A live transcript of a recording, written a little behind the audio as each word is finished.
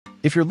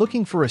If you're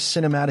looking for a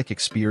cinematic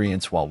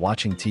experience while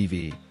watching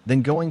TV,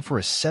 then going for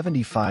a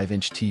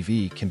 75-inch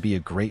TV can be a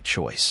great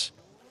choice.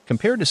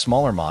 Compared to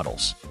smaller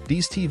models,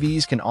 these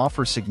TVs can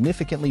offer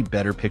significantly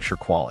better picture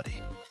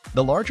quality.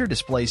 The larger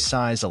display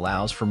size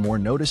allows for more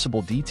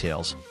noticeable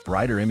details,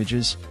 brighter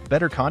images,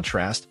 better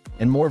contrast,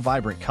 and more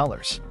vibrant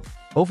colors.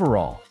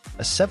 Overall,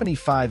 a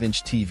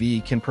 75-inch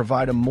TV can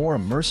provide a more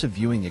immersive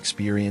viewing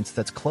experience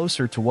that's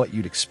closer to what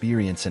you'd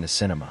experience in a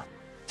cinema.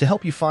 To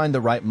help you find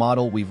the right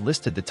model, we've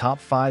listed the top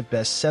 5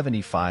 best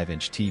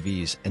 75-inch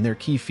TVs and their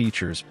key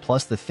features,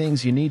 plus the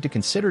things you need to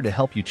consider to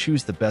help you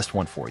choose the best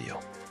one for you.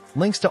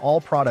 Links to all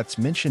products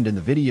mentioned in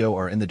the video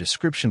are in the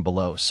description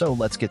below, so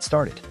let's get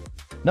started.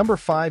 Number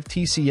 5.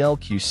 TCL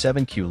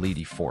Q7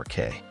 QLED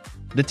 4K.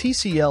 The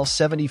TCL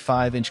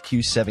 75-inch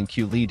Q7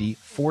 QLED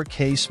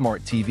 4K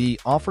Smart TV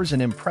offers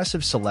an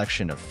impressive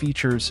selection of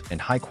features and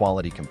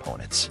high-quality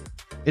components.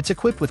 It's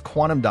equipped with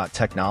quantum dot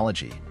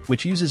technology,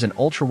 which uses an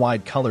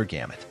ultra-wide color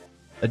gamut.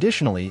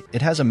 Additionally,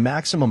 it has a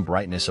maximum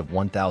brightness of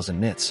 1000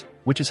 nits,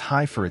 which is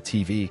high for a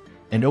TV,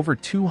 and over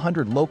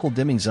 200 local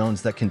dimming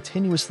zones that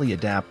continuously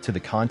adapt to the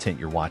content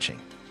you're watching.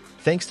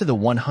 Thanks to the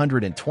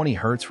 120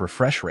 Hz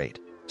refresh rate,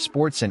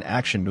 sports and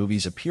action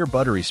movies appear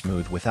buttery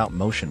smooth without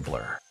motion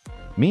blur.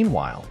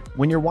 Meanwhile,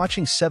 when you're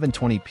watching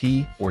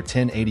 720p or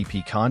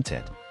 1080p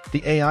content,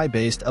 the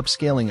AI-based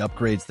upscaling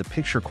upgrades the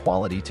picture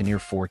quality to near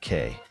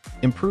 4K,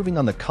 improving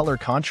on the color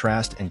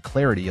contrast and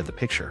clarity of the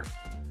picture.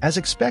 As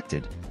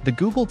expected, the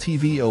Google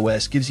TV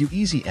OS gives you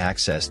easy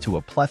access to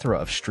a plethora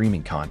of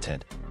streaming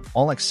content,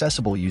 all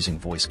accessible using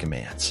voice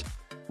commands.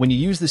 When you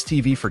use this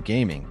TV for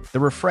gaming, the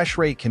refresh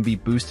rate can be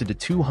boosted to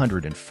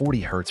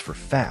 240 Hz for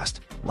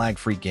fast,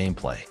 lag-free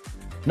gameplay.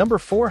 Number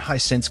 4.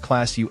 Hisense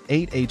Class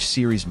U8H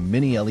Series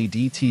Mini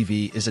LED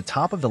TV is a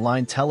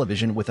top-of-the-line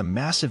television with a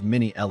massive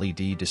mini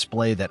LED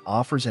display that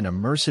offers an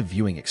immersive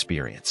viewing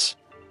experience.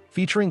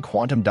 Featuring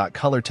quantum dot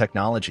color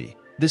technology,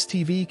 this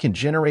TV can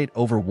generate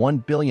over 1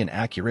 billion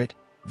accurate,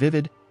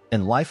 vivid,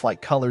 and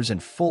lifelike colors in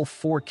full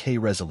 4K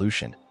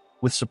resolution,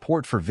 with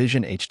support for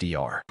Vision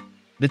HDR.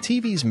 The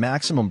TV's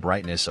maximum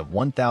brightness of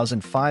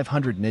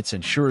 1500 nits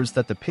ensures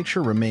that the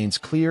picture remains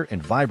clear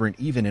and vibrant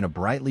even in a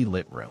brightly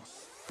lit room.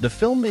 The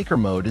filmmaker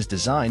mode is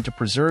designed to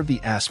preserve the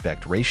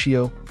aspect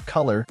ratio,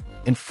 color,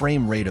 and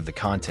frame rate of the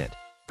content,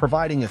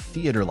 providing a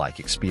theater-like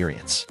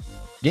experience.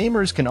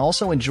 Gamers can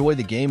also enjoy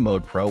the Game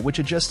Mode Pro, which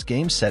adjusts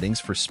game settings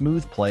for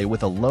smooth play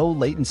with a low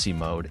latency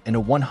mode and a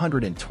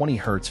 120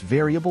 Hz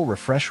variable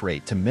refresh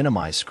rate to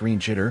minimize screen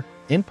jitter,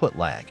 input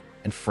lag,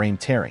 and frame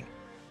tearing.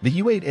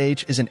 The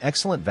U8H is an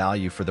excellent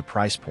value for the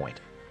price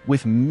point,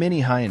 with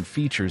many high-end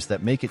features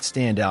that make it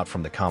stand out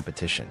from the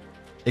competition.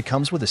 It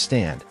comes with a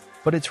stand,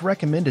 but it's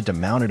recommended to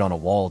mount it on a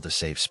wall to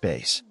save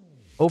space.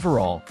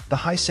 Overall, the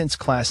Hisense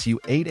Class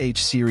U8H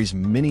Series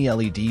Mini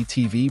LED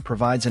TV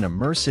provides an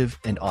immersive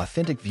and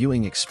authentic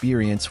viewing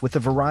experience with a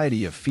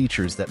variety of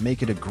features that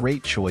make it a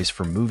great choice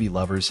for movie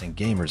lovers and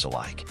gamers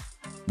alike.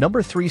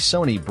 Number 3.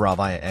 Sony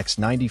Bravia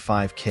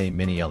X95K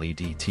Mini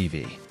LED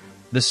TV.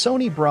 The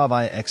Sony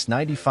Bravia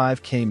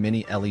X95K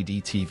Mini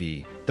LED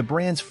TV, the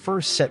brand's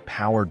first set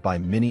powered by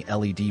mini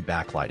LED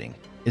backlighting,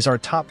 is our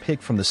top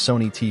pick from the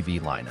Sony TV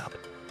lineup.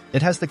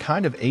 It has the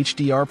kind of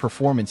HDR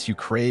performance you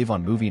crave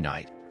on movie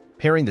night,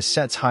 pairing the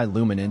set's high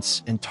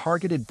luminance and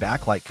targeted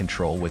backlight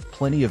control with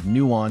plenty of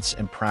nuance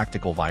and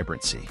practical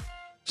vibrancy.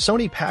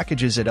 Sony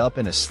packages it up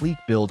in a sleek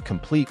build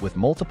complete with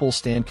multiple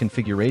stand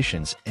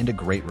configurations and a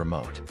great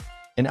remote.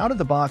 In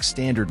out-of-the-box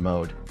standard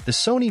mode, the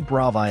Sony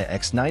Bravia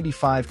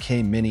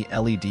X95K Mini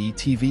LED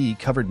TV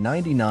covered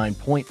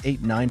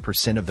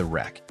 99.89% of the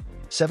rec,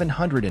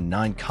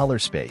 709 color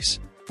space,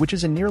 which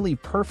is a nearly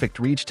perfect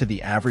reach to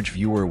the average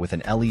viewer with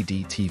an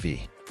LED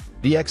TV.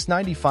 The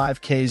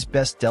X95K's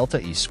best Delta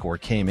E score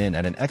came in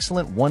at an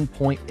excellent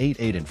 1.88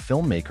 in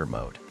filmmaker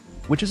mode,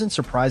 which isn't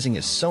surprising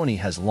as Sony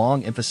has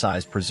long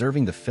emphasized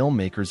preserving the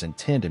filmmaker's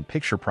intent in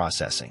picture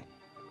processing.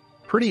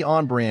 Pretty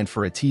on-brand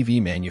for a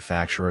TV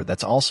manufacturer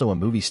that's also a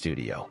movie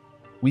studio.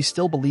 We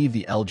still believe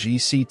the LG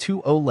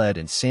C2 OLED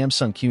and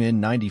Samsung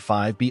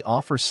QN95B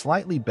offer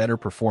slightly better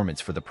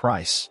performance for the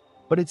price,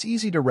 but it's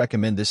easy to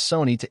recommend this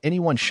Sony to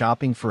anyone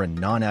shopping for a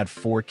non-ad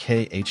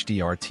 4K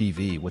HDR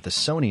TV with a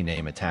Sony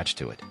name attached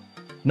to it.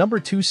 Number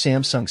 2.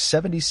 Samsung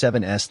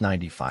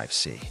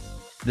 77S95C.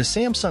 The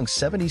Samsung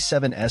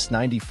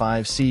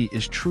 77S95C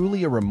is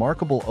truly a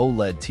remarkable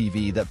OLED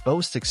TV that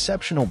boasts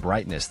exceptional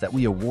brightness that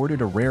we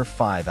awarded a rare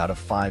 5 out of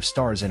 5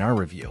 stars in our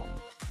review.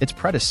 Its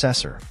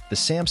predecessor, the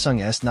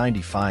Samsung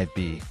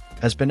S95B,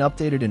 has been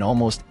updated in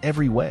almost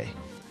every way,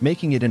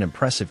 making it an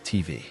impressive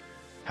TV.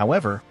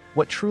 However,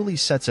 what truly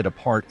sets it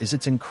apart is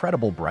its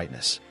incredible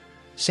brightness.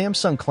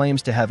 Samsung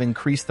claims to have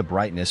increased the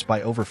brightness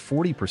by over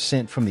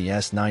 40% from the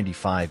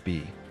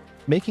S95B,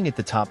 making it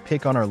the top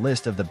pick on our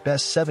list of the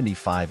best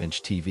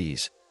 75-inch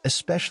TVs,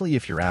 especially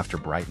if you're after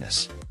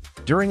brightness.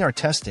 During our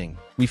testing,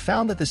 we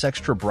found that this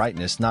extra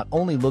brightness not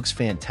only looks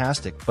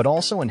fantastic but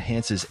also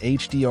enhances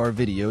HDR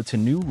video to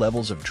new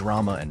levels of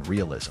drama and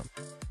realism.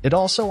 It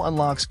also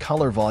unlocks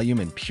color volume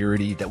and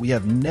purity that we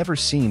have never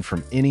seen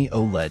from any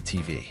OLED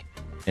TV.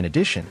 In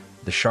addition,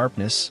 The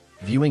sharpness,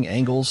 viewing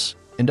angles,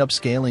 and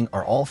upscaling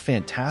are all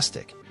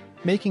fantastic,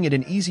 making it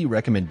an easy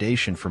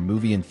recommendation for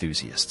movie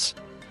enthusiasts.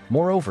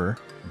 Moreover,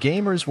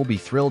 gamers will be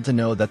thrilled to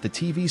know that the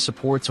TV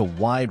supports a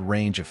wide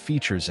range of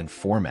features and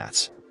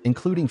formats,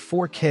 including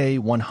 4K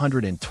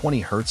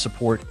 120Hz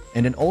support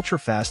and an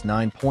ultra-fast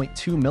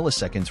 9.2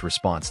 milliseconds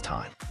response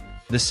time.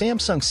 The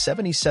Samsung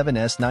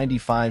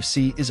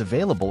 77S95C is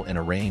available in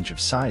a range of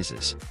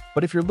sizes,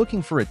 but if you're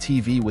looking for a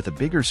TV with a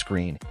bigger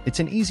screen, it's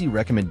an easy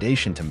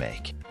recommendation to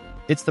make.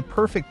 It's the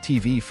perfect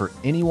TV for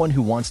anyone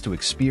who wants to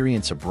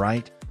experience a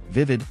bright,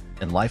 vivid,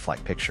 and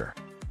lifelike picture.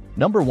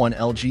 Number 1.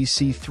 LG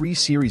C3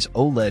 Series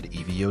OLED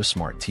EVO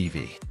Smart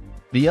TV.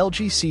 The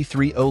LG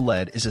C3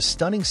 OLED is a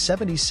stunning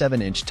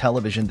 77-inch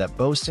television that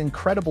boasts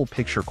incredible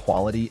picture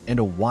quality and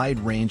a wide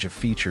range of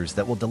features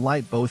that will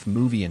delight both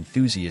movie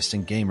enthusiasts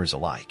and gamers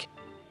alike.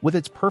 With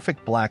its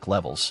perfect black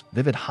levels,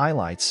 vivid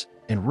highlights,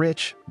 and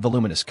rich,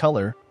 voluminous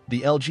color,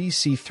 the LG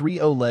C3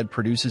 OLED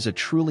produces a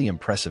truly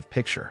impressive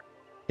picture.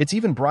 It's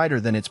even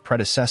brighter than its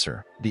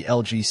predecessor, the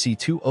LG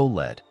C2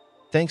 OLED,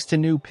 thanks to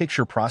new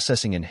picture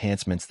processing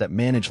enhancements that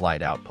manage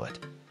light output.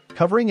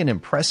 Covering an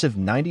impressive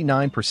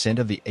 99%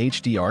 of the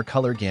HDR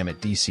color gamut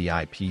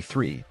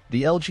DCI-P3,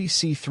 the LG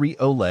C3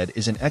 OLED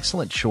is an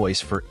excellent choice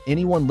for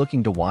anyone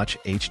looking to watch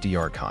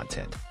HDR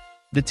content.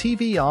 The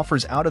TV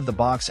offers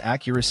out-of-the-box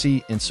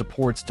accuracy and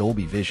supports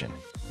Dolby Vision,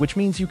 which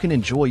means you can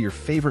enjoy your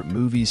favorite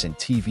movies and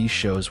TV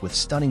shows with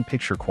stunning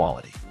picture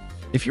quality.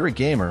 If you're a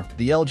gamer,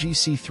 the LG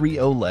C3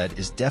 OLED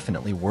is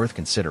definitely worth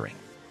considering.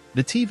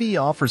 The TV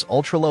offers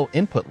ultra-low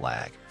input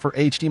lag for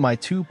HDMI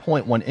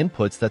 2.1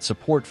 inputs that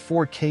support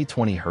 4K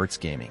 20Hz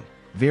gaming,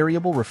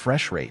 variable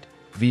refresh rate,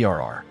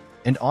 VRR,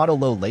 and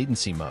auto-low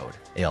latency mode,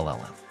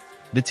 ALLM.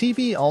 The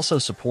TV also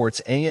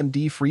supports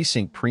AMD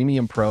FreeSync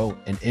Premium Pro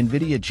and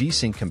NVIDIA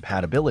G-Sync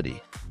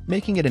compatibility,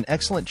 making it an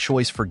excellent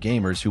choice for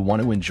gamers who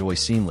want to enjoy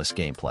seamless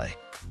gameplay.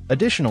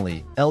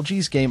 Additionally,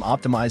 LG's Game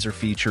Optimizer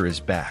feature is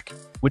back,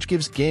 which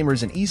gives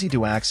gamers an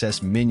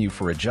easy-to-access menu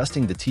for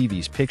adjusting the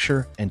TV's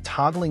picture and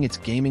toggling its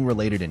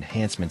gaming-related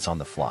enhancements on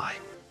the fly.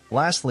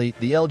 Lastly,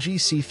 the LG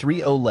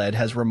C3 OLED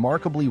has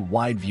remarkably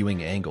wide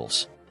viewing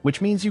angles, which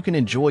means you can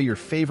enjoy your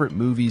favorite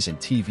movies and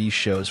TV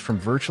shows from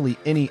virtually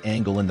any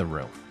angle in the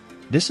room.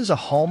 This is a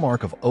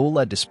hallmark of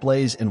OLED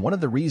displays and one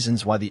of the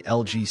reasons why the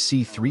LG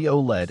C3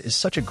 OLED is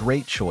such a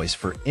great choice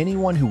for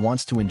anyone who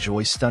wants to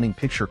enjoy stunning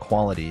picture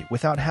quality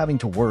without having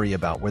to worry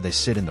about where they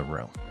sit in the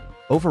room.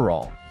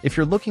 Overall, if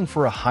you're looking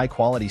for a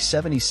high-quality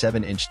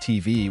 77-inch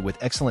TV with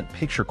excellent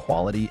picture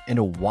quality and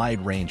a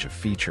wide range of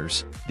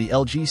features, the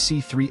LG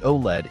C3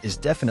 OLED is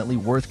definitely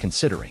worth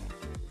considering.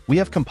 We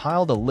have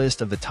compiled a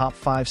list of the top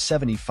 5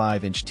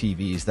 75-inch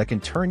TVs that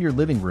can turn your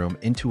living room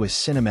into a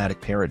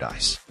cinematic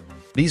paradise.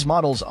 These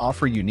models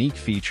offer unique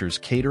features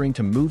catering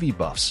to movie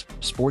buffs,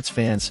 sports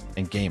fans,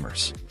 and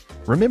gamers.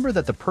 Remember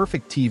that the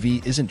perfect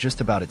TV isn't just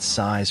about its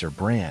size or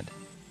brand,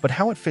 but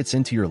how it fits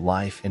into your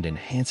life and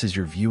enhances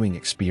your viewing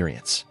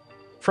experience.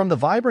 From the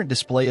vibrant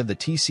display of the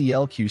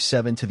TCL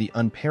Q7 to the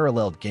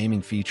unparalleled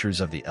gaming features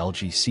of the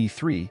LG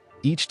C3,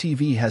 each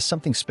TV has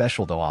something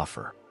special to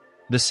offer.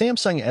 The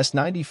Samsung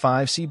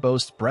S95C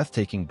boasts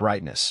breathtaking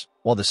brightness,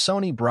 while the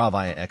Sony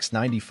Bravia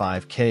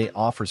X95K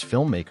offers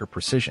filmmaker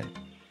precision.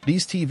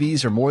 These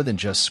TVs are more than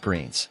just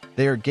screens.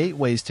 They are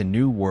gateways to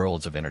new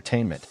worlds of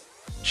entertainment.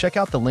 Check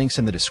out the links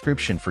in the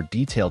description for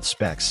detailed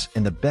specs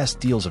and the best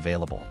deals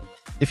available.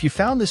 If you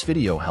found this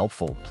video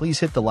helpful, please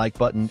hit the like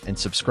button and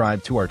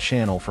subscribe to our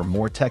channel for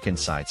more tech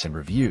insights and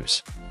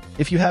reviews.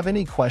 If you have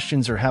any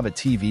questions or have a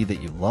TV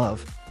that you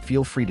love,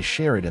 feel free to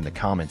share it in the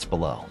comments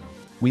below.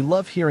 We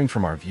love hearing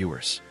from our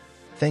viewers.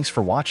 Thanks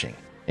for watching,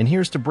 and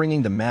here's to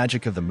bringing the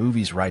magic of the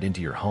movies right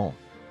into your home.